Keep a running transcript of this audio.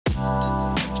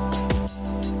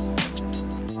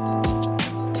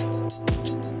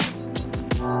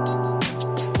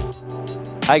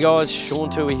Hey guys, Sean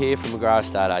Tui here from McGrath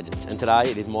Estate Agents, and today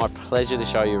it is my pleasure to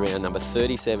show you around number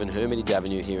 37 Hermitage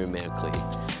Avenue here in Mount Clear.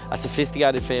 A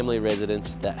sophisticated family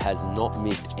residence that has not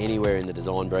missed anywhere in the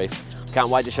design brief. Can't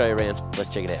wait to show you around, let's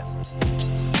check it out.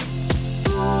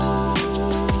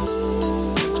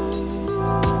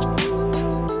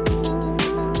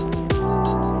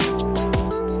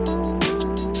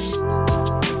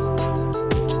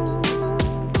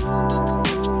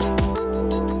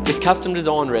 This custom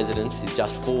designed residence is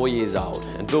just 4 years old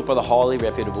and built by the highly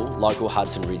reputable local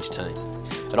Hudson Ridge team.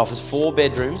 It offers 4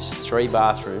 bedrooms, 3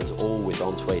 bathrooms, all with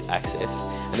ensuite access,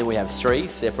 and then we have 3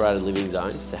 separated living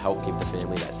zones to help give the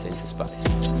family that sense of space.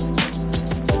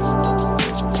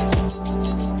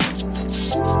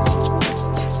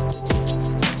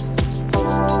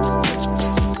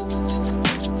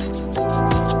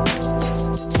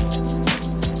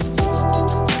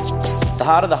 The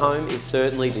heart of the home is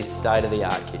certainly this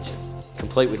state-of-the-art kitchen,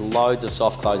 complete with loads of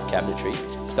soft close cabinetry,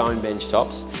 stone bench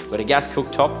tops, with a gas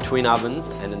cooktop, twin ovens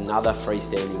and another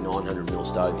freestanding 900mm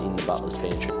stove in the butler's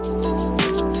pantry.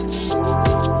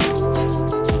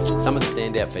 Some of the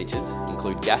standout features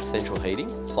include gas central heating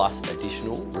plus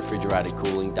additional refrigerated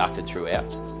cooling ducted throughout,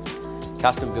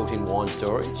 custom built-in wine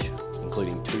storage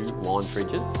including 2 wine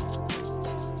fridges,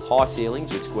 high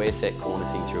ceilings with square set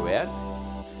cornicing throughout,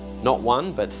 not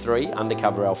 1 but 3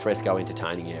 undercover alfresco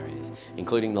entertaining areas,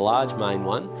 including the large main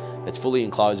one that's fully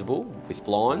enclosable with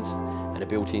blinds and a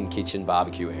built-in kitchen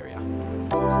barbecue area.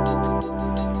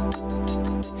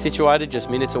 Situated just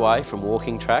minutes away from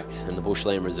walking tracks and the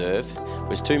Bushland Reserve,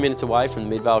 was 2 minutes away from the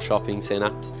Midvale Shopping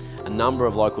Centre, a number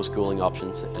of local schooling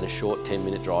options and a short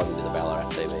 10-minute drive into the Ballarat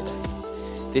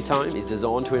CBD. This home is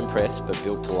designed to impress but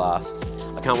built to last.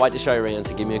 I can't wait to show you around,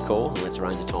 so give me a call and let's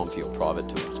arrange a time for your private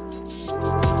tour.